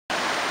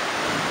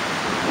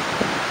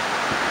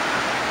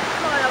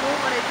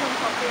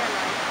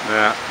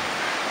Yeah.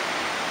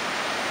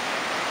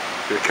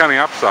 The canny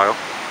abseil.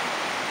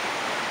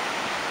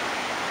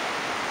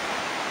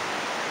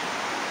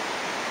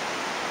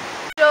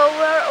 So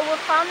we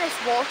found this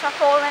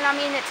waterfall, and I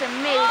mean it's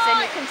amazing.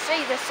 You can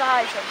see the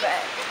size of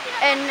it,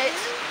 and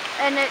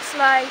it's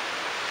like,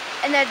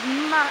 and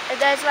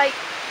there's like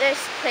this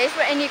place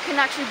where, and you can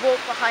actually walk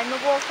behind the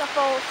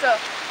waterfall. So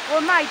we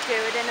might do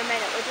it in a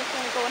minute. We're just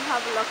going to go and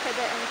have a look at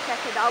it and check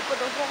it out. But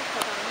the water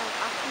down there is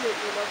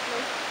absolutely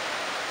lovely.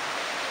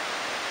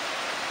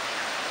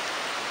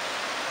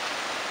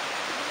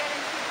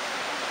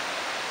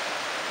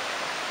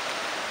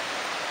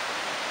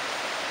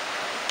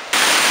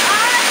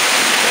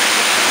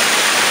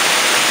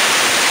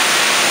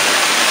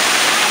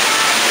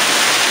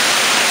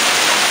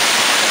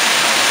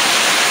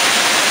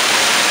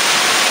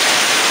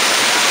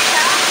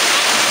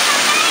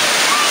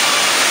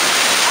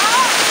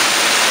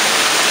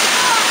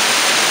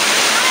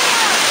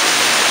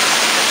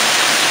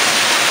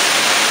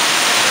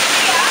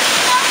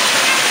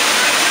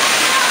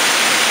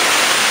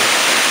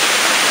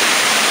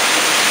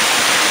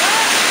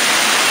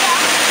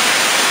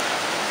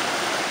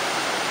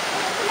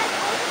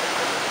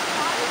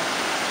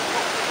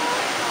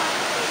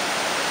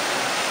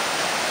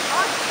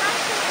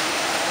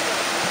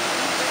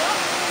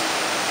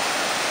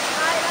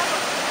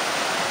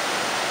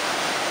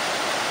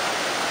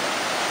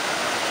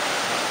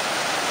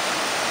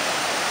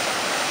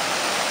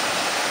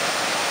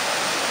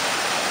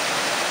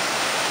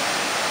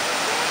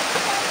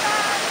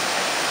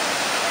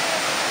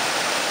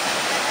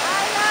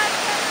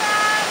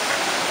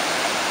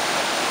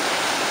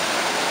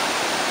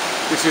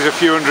 This is a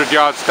few hundred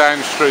yards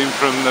downstream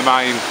from the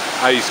main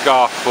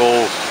Ashgill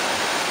Falls.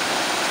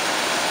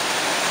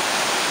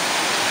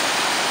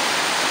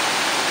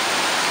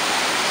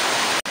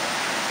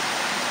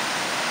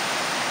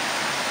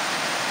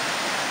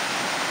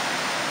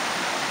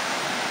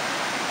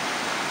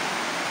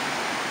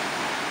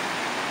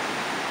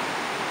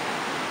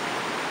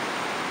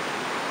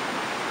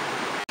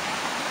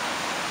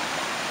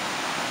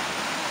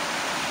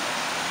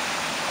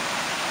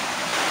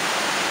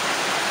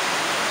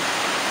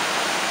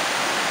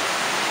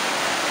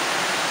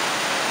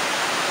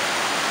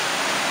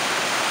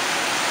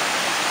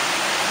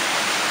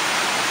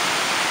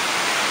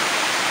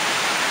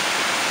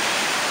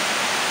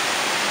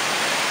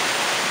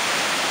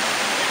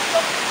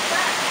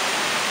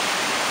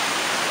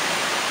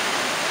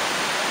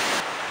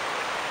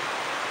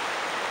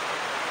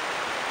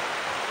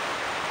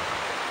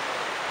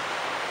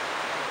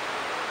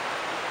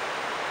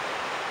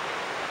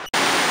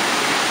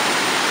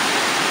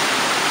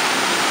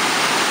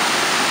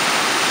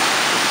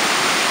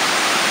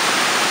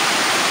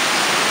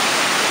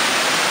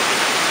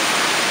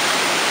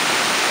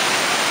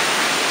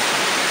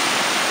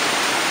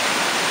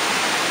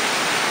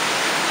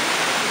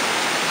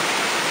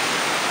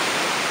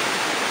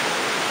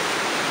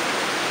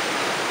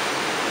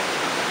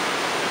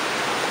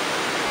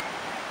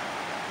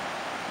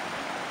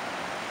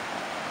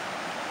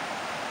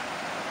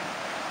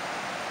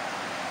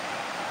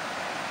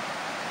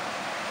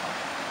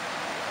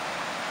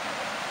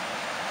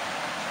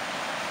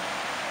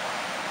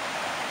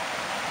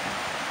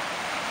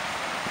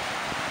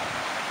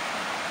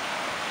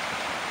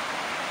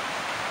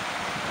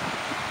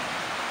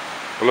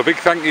 Well, a big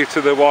thank you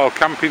to the wild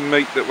camping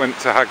meet that went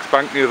to Haggs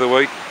Bank the other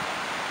week.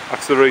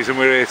 That's the reason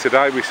we're here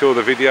today. We saw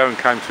the video and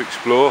came to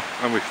explore,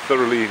 and we've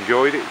thoroughly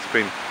enjoyed it. It's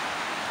been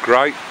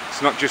great.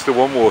 It's not just the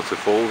one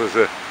waterfall, there's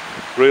a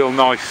real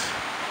nice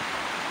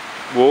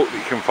walk that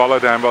you can follow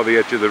down by the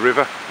edge of the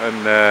river,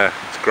 and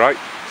it's great.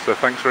 So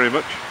thanks very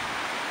much.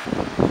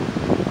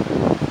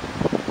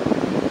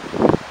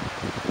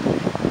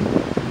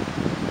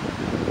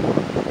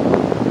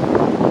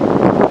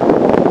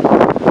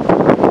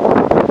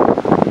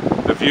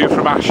 View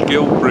from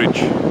Ashgill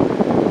Bridge.